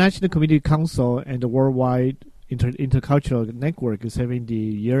 The International Community Council and the Worldwide Intercultural Network is having the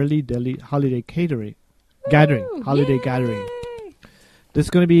yearly daily holiday catering gathering, Woo! holiday Yay! gathering. This is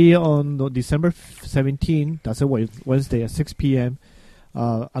going to be on December 17. That's a Wednesday at 6 p.m.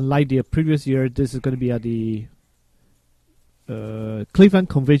 Unlike the previous year, this is going to be at the Cleveland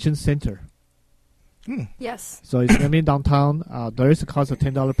Convention Center. Yes. So it's going to be downtown. There is a cost of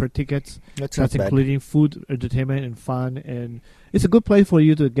 $10 per ticket. That's not That's bad. including food, entertainment, and fun. And it's a good place for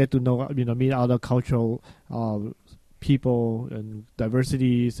you to get to know, meet other cultural people and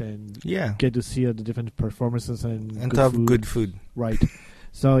diversities, and Yeah. get to see the different performances and And good to have food. good food. Right.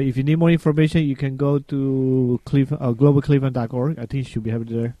 So if you need more information, you can go to globalcleveland.org. I think you should be having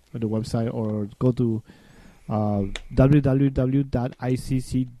it there on the website, or go to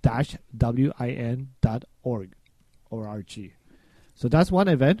www.icc-win.org. So that's one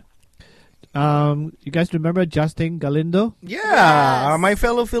event. You guys remember Justin Galindo? Yeah, Yes. my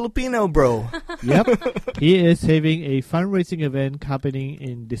fellow Filipino bro. Yep. He is having a fundraising event happening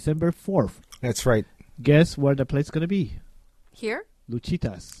in December 4th. That's right. Guess where the place is going to be? Here?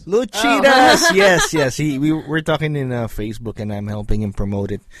 Luchitas. Luchitas! Yes. We're talking in Facebook, and I'm helping him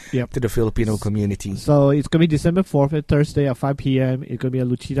promote it Yep. to the Filipino community. So it's going to be December 4th, at Thursday at 5 p.m. It's going to be a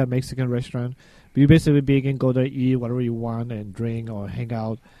Luchita Mexican restaurant. You basically can go there, eat whatever you want, and drink or hang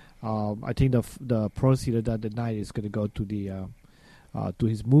out. I think the proceeds of that night is going to go to the to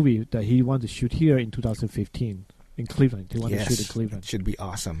his movie that he wanted to shoot here in 2015 in Cleveland. He wanted to shoot in Cleveland. Should be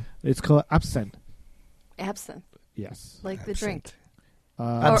awesome. It's called Absent. Absinthe. Yes. Like the Absinthe. drink.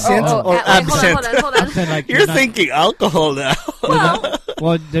 Absinthe or wait, absent? Hold on. Absent, like You're not- thinking alcohol now.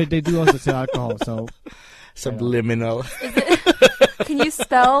 Well, they do also sell alcohol, so Subliminal. Can you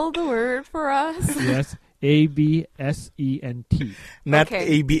spell the word for us? yes, ABSENT. Not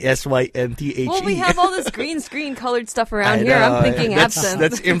Okay. ABSYNTHE. Well, we have all this green screen colored stuff around I here. know. I'm thinking that's, absinthe.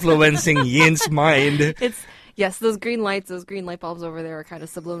 That's influencing Yin's mind. Yes, those green lights, those green light bulbs over there are kind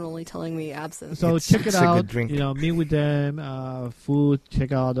of subliminally telling me absinthe. So check it it's a good out. drink. Meet with them. Food.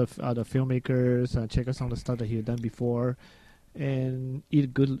 Check out the filmmakers. Check out some of the stuff that he had done before, and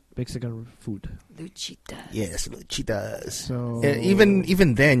eat good Mexican food. Luchita. Yes, Luchitas. So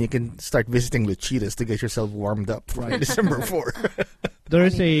Even then, you can start visiting Luchitas to get yourself warmed up for Right. December 4. there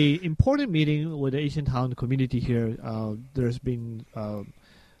is a important meeting with the Asian Town community here. There's been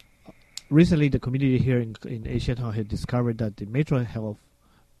recently the community here in Asian Town had discovered that the Metro Health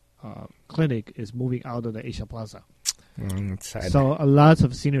clinic is moving out of the Asia Plaza. It's sad. So a lot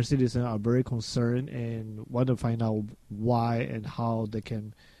of senior citizens are very concerned and want to find out why and how they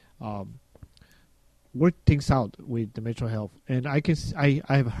can work things out with the Metro Health. And I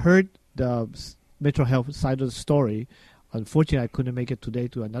have heard the Metro Health side of the story. Unfortunately, I couldn't make it today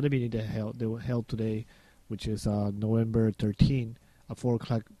to another meeting they were held today, which is November 13 at 4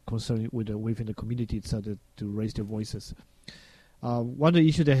 o'clock, concerning within the community itself to raise their voices. One of the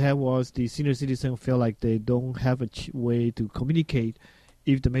issues they had was the senior citizens feel like they don't have a way to communicate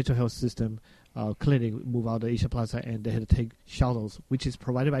if the mental health system clinic move out of Asia Plaza, and they had to take shuttles, which is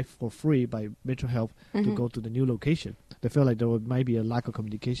provided for free by Metro Health to go to the new location. They feel like might be a lack of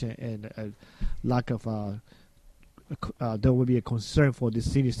communication and a lack of there will be a concern for the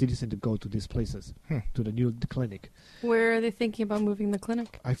senior citizen to go to these places, to the new clinic. Where are they thinking about moving the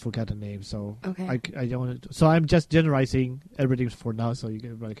clinic? I forgot the name, so Okay. I don't want to. So I'm just generalizing everything for now, so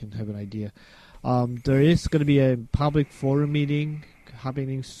everybody can have an idea. There is going to be a public forum meeting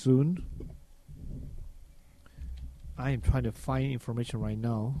happening soon. I am trying to find information right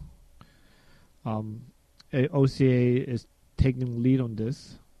now. OCA is taking lead on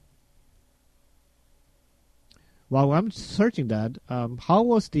this. While I'm searching that, how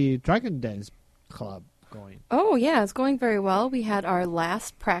was the Dragon Dance Club going? Oh, yeah, it's going very well. We had our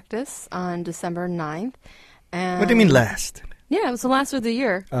last practice on December 9th. And What do you mean last? Yeah, it was the last of the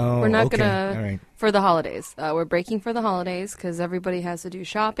year. Oh, We're not okay. going to, All right. for the holidays. We're breaking for the holidays because everybody has to do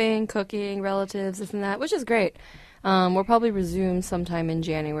shopping, cooking, relatives, this and that, which is great. We'll probably resume sometime in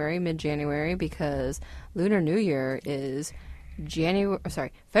January, mid-January, because Lunar New Year is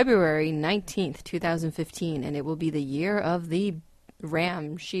February 19th, 2015, and it will be the year of the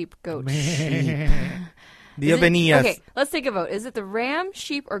ram, sheep, goat. Do you Is have it- any Okay, let's take a vote. Is it the ram,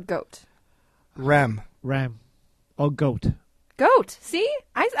 sheep, or goat? ram? Ram or goat? Goat. See?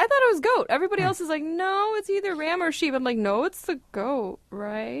 I thought it was goat. Everybody else is like, no, it's either ram or sheep. I'm like, no, it's the goat,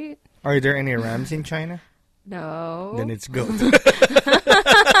 right? Are there any rams in China? No. Then it's goat. See?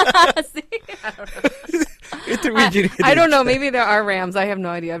 It originated I don't in know. China. Maybe there are rams. I have no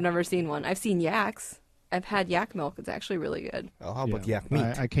idea. I've never seen one. I've seen yaks. I've had yak milk. It's actually really good. Oh, how about Yeah. yak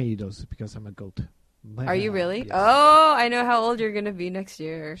meat? I can't eat those because I'm a goat. Are you really? Yes. Oh, I know how old you're going to be next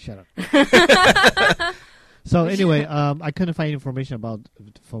year. Shut up. So anyway, I couldn't find information about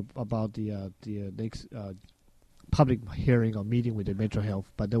the next public hearing or meeting with the Metro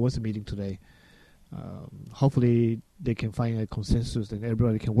Health, but there was a meeting today. Hopefully, they can find a consensus and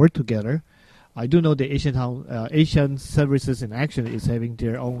everybody can work together. I do know the Asian Services in Action is having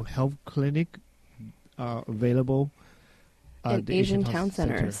their own health clinic available at the Asian Town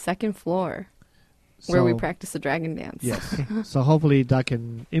Center, second floor, where So- we practice the dragon dance. Yes. So hopefully that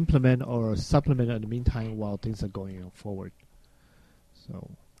can implement or supplement in the meantime while things are going forward. So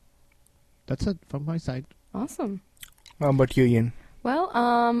that's it from my side. Awesome. How about you, Ian? Well,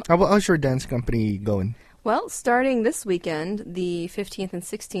 How's your dance company going? Well, starting this weekend, the 15th and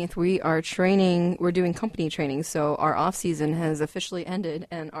 16th, we're doing company training, so our off-season has officially ended,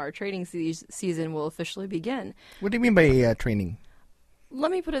 and our training season will officially begin. What do you mean by training?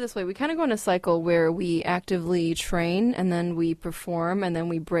 Let me put it this way. We kind of go in a cycle where we actively train, and then we perform, and then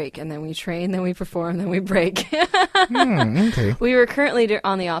we break, and then we train, then we perform, then we break. Okay. We were currently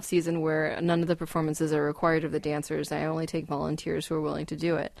on the off-season where none of the performances are required of the dancers. I only take volunteers who are willing to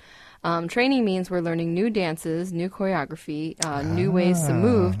do it. Training means we're learning new dances, new choreography, new ways to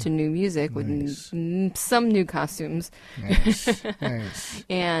move to new music with some new costumes. Nice. Nice.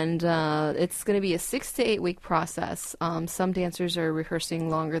 And it's going to be a 6 to 8 week process. Some dancers are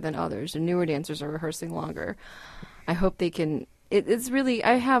rehearsing longer than others, and newer dancers are rehearsing longer. I hope they can. It's really.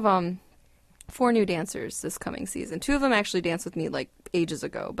 I have 4 new dancers this coming season. 2 of them actually danced with me like ages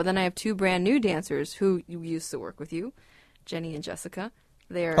ago, but then I have 2 brand new dancers who used to work with you, Jenny and Jessica.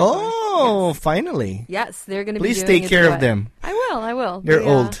 They're Finally. yes, they're going to be. Please doing take a care duet. of them. I will. They're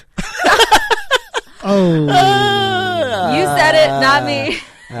old. Oh, You said it, not me.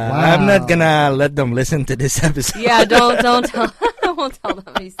 I'm not gonna let them listen to this episode. Yeah, don't tell. I won't tell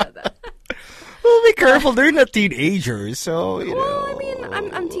them he said that. Well, be careful. They're not teenagers, so you know. Well, I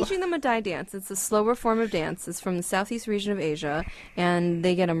mean, I'm teaching them a Dai dance. It's a slower form of dance. It's from the southeast region of Asia, and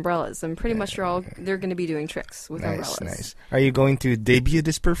they get umbrellas. And pretty much they're going to be doing tricks with umbrellas. Nice. Are you going to debut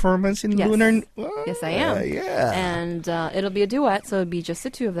this performance in Yes. Lunar? Yes, I am. Yeah. And it'll be a duet, so it'll be just the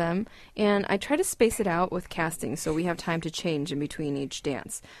 2 of them. And I try to space it out with casting, so we have time to change in between each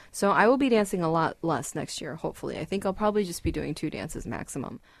dance. So I will be dancing a lot less next year, hopefully. I think I'll probably just be doing 2 dances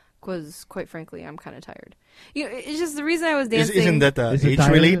maximum. Because, quite frankly, I'm kind of tired. You know, it's just the reason I was dancing. Isn't that is it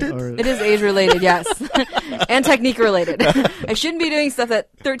age-related? diet or- It is age-related, yes. And technique-related. I shouldn't be doing stuff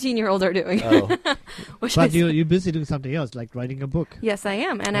that 13-year-olds are doing. Oh. Which But is- you're busy doing something else, like writing a book. Yes, I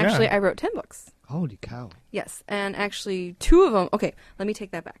am. And Yeah. actually, I wrote 10 books. Holy cow. Yes. And actually, 2 of them... Okay, let me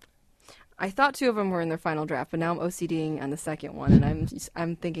take that back. I thought 2 of them were in their final draft, but now I'm OCDing on the second one, and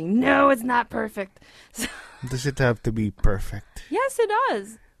I'm thinking, no, it's not perfect. So, Does it have to be perfect? yes, it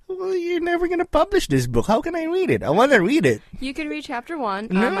does. Well, you're never gonna publish this book. How can I read it? I want to read it. You can read chapter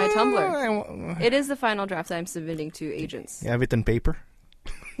 1 on my Tumblr. Tumblr. It is the final draft that I'm submitting to agents. You have it on paper?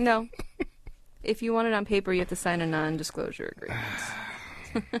 No. If you want it on paper, you have to sign a non-disclosure agreement.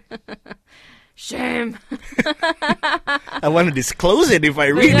 Shame. I want to disclose it if I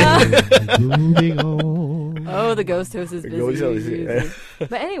read it. Moving on. Oh, the ghost host is The busy. ghost host, yeah.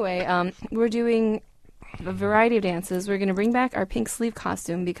 But anyway, we're doing a variety of dances. We're going to bring back our pink sleeve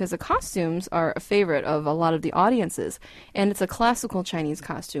costume because the costumes are a favorite of a lot of the audiences. And it's a classical Chinese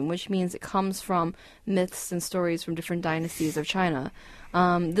costume, which means it comes from myths and stories from different dynasties of China.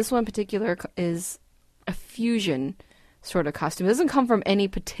 This one in particular is a fusion sort of costume. It doesn't come from any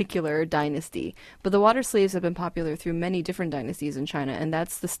particular dynasty, but the water sleeves have been popular through many different dynasties in China, and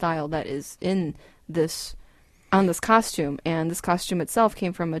that's the style that is in this on this costume. And this costume itself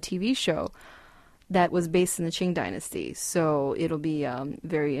came from a TV show that was based in the Qing dynasty, so it'll be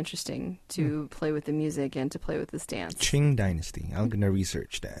very interesting to play with the music and to play with this dance. Qing Dynasty. I'm gonna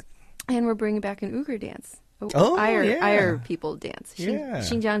research that. And we're bringing back an Uyghur dance. Oh, Ayr, yeah. Ayr people dance. Yeah.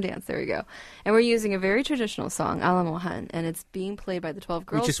 Xinjiang dance, there we go. And we're using a very traditional song, Alamohan, and it's being played by the 12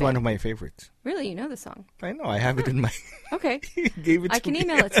 Girls Which is Band. one of my favorites. Really, you know the song. I know. I have it in my... Okay. You gave it I to can me.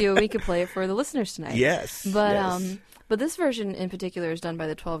 email it to you and we can play it for the listeners tonight. Yes. But yes. but this version in particular is done by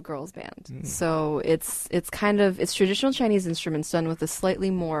the 12 Girls Band. So it's traditional Chinese instruments done with a slightly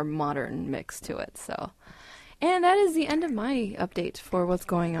more modern mix to it. So, and that is the end of my update for what's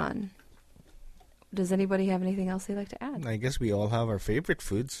going on. Does anybody have anything else they'd like to add? I guess we all have our favorite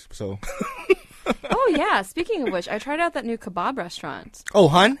foods, so... Oh yeah, speaking of which, I tried out that new kebab restaurant. Oh,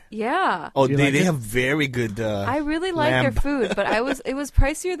 Han? Yeah. Oh, Do you they like it? have very good I really like their lamb. food, but it was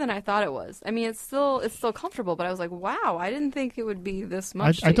pricier than I thought it was. I mean, it's still comfortable, but I was like, wow, I didn't think it would be this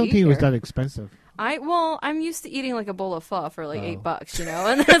much. I to don't eat think it was here. that expensive. I'm used to eating like a bowl of pho for like $8, you know,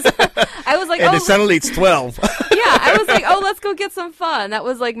 and I was like, And oh, then suddenly it's 12. yeah, I was like, oh, let's go get some pho, and that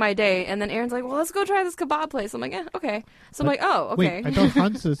was like my day. And then Aaron's like, well, let's go try this kebab place. I'm like, okay. So I'm like, oh, okay. Wait, I thought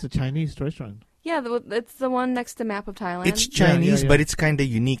Hans is a Chinese restaurant. Yeah, it's the one next to Map of Thailand. It's Chinese, Yeah. but it's kind of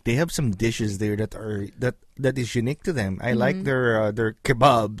unique. They have some dishes there that is unique to them. I like their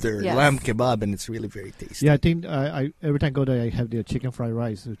kebab, their Yes. lamb kebab, and it's really very tasty. Yeah, I think I every time I go there, I have their chicken fried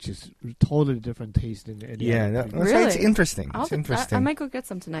rice, which is totally different taste than any Yeah, other that's place. why it's Really? interesting. It's I interesting. might go get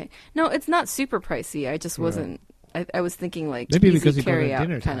some tonight. No, it's not super pricey. I just wasn't. I was thinking like Maybe easy because you go to carry out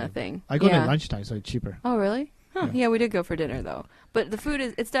dinner kind time. of thing. I go yeah. to lunchtime, so it's cheaper. Oh, really? Huh. Yeah, we did go for dinner though. But the food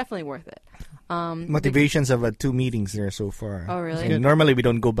it's definitely worth it. Motivations have had 2 meetings there so far. Oh, really? And normally we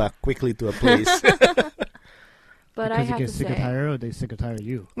don't go back quickly to a place. But I Because you have get to sick and say, tired, or they sick and tired of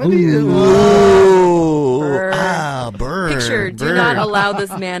you. Ooh. Burn. Burn. picture, do burn. not allow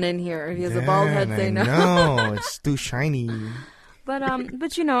this man in here. If he has a bald head, Damn, say I no. know, it's too shiny.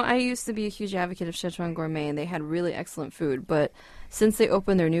 But you know, I used to be a huge advocate of Sichuan Gourmet, and they had really excellent food. But since they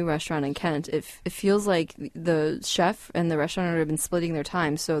opened their new restaurant in Kent, it feels like the chef and the restaurant have been splitting their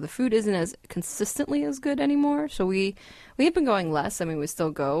time, so the food isn't as consistently as good anymore. So we have been going less. I mean, we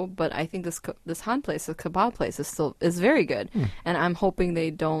still go, but I think this Han place, the kebab place, is very good, and I'm hoping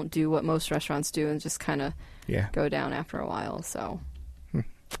they don't do what most restaurants do and just kind of go down after a while. So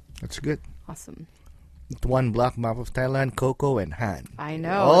That's good. awesome. One block, Map of Thailand, Coco, and Han. I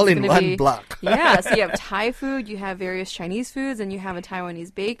know. All it's in gonna one be- block. Yeah, so you have Thai food, you have various Chinese foods, and you have a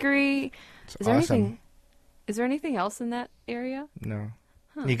Taiwanese bakery. It's Is there awesome. anything else in that area? No.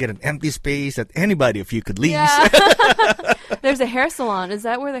 You get an empty space that anybody of you could lease. Yeah. There's a hair salon. Is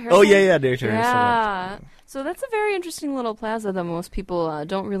that where the hair Oh, salon? yeah, there's your Yeah. So that's a very interesting little plaza that most people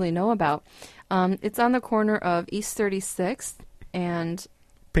don't really know about. It's on the corner of East 36th and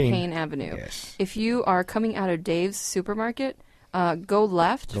Payne Avenue. Yes. If you are coming out of Dave's supermarket, go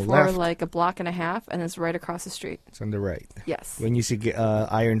left Go for left. like a block and a half, and it's right across the street. It's on the right. Yes. When you see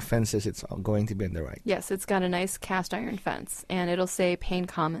iron fences, it's all going to be on the right. Yes, it's got a nice cast iron fence, and it'll say Payne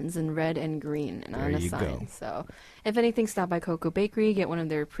Commons in red and green and on There a you sign. go. So, if anything, stop by Coco Bakery, get one of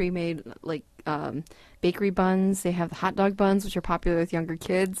their pre-made bakery buns. They have the hot dog buns, which are popular with younger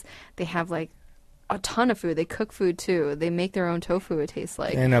kids. They have like a ton of food. They cook food too. They make their own tofu. It tastes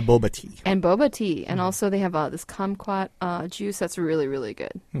like And a boba tea. and boba tea, and also they have this kumquat juice that's really, really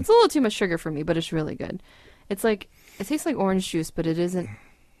good. It's a little too much sugar for me, but it's really good. It's like it tastes like orange juice, but it isn't.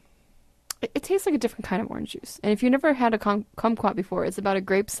 It tastes like a different kind of orange juice. And if you've never had a kumquat before, it's about a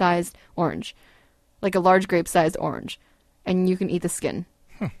grape-sized orange, like a large grape-sized orange, and you can eat the skin.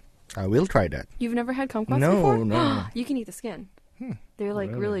 I will try that. You've never had kumquats No, before? no. You can eat the skin. They're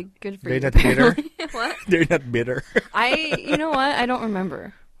like really good for They're you. not bitter? apparently. What? They're not bitter. You know what? I don't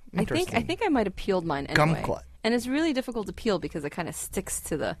remember. I Interesting. think I might have peeled mine anyway. Kumquat. And it's really difficult to peel because it kind of sticks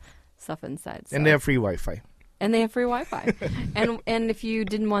to the stuff inside. So. And they have free Wi-Fi. And they have free Wi-Fi. and if you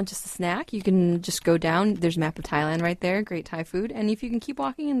didn't want just a snack, you can just go down. There's Map of Thailand right there. Great Thai food. And if you can keep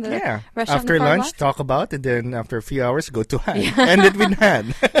walking in the restaurant After in the far lunch, left, talk about it. Then after a few hours, go to Han. End it with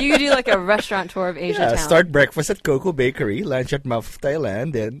Han. you could do like a restaurant tour of Asia Town. Start breakfast at Coco Bakery, lunch at Map of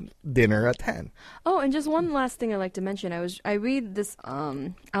Thailand, then dinner at Han. Oh, and just one last thing I'd like to mention. I read this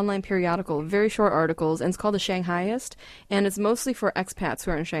online periodical, very short articles, and it's called The Shanghaiist, and it's mostly for expats who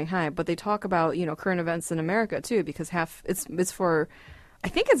are in Shanghai, but they talk about, current events in America too, because it's for, I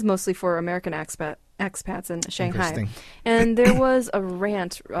think it's mostly for American expats in Shanghai. Interesting. And there was a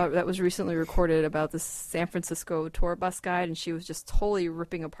rant that was recently recorded about the San Francisco tour bus guide, and she was just totally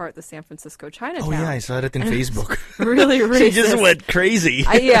ripping apart the San Francisco Chinatown. Oh, yeah, I saw that in Facebook. Really racist. She just went crazy.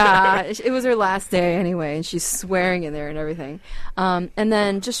 Yeah, it was her last day anyway, and she's swearing in there and everything. And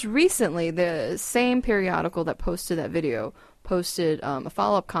then just recently, the same periodical that posted that video posted a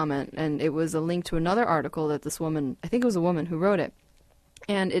follow-up comment, and it was a link to another article that this woman, I think it was a woman who wrote it,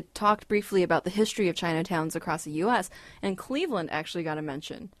 and it talked briefly about the history of Chinatowns across the U.S., and Cleveland actually got a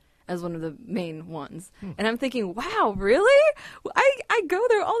mention as one of the main ones. And I'm thinking, wow, really? I go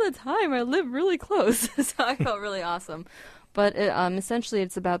there all the time. I live really close. So I felt really awesome. But essentially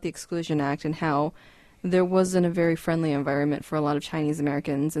it's about the Exclusion Act and how there wasn't a very friendly environment for a lot of Chinese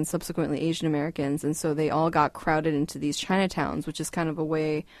Americans and subsequently Asian Americans, and so they all got crowded into these Chinatowns, which is kind of a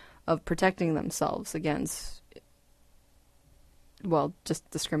way of protecting themselves against, well, just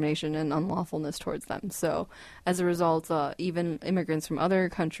discrimination and unlawfulness towards them. So as a result, even immigrants from other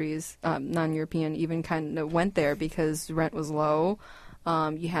countries, non-European, even kind of went there because rent was low.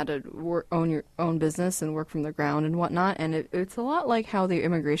 You had to own your own business and work from the ground and whatnot. And it's a lot like how the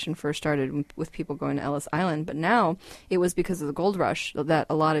immigration first started with people going to Ellis Island. But now it was because of the gold rush that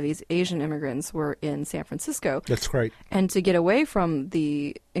a lot of these Asian immigrants were in San Francisco. That's right. And to get away from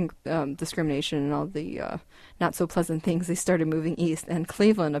the discrimination and all the not so pleasant things, they started moving east. And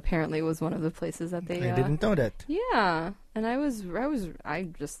Cleveland apparently was one of the places that they. I didn't know that. Yeah, and I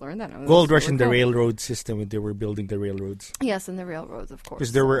just learned that. Gold rush in the railroad system when they were building the railroads. Yes, and the railroads, of course.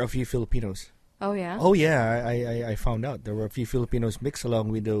 Because there were a few Filipinos. Oh yeah. Oh yeah, I found out there were a few Filipinos mixed along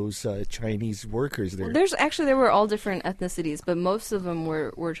with those Chinese workers there. There were all different ethnicities, but most of them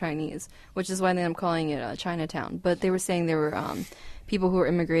were Chinese, which is why I'm calling it Chinatown. But they were saying there were people who were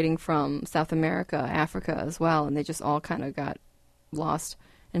immigrating from South America, Africa as well, and they just all kind of got lost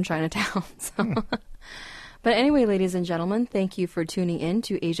in Chinatown. So. But anyway, ladies and gentlemen, thank you for tuning in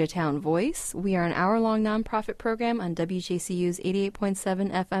to Asiatown Voice. We are an hour-long nonprofit program on WJCU's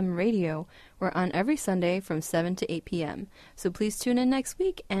 88.7 FM radio. We're on every Sunday from 7 to 8 p.m. So please tune in next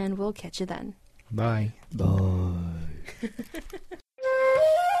week, and we'll catch you then. Bye. Bye.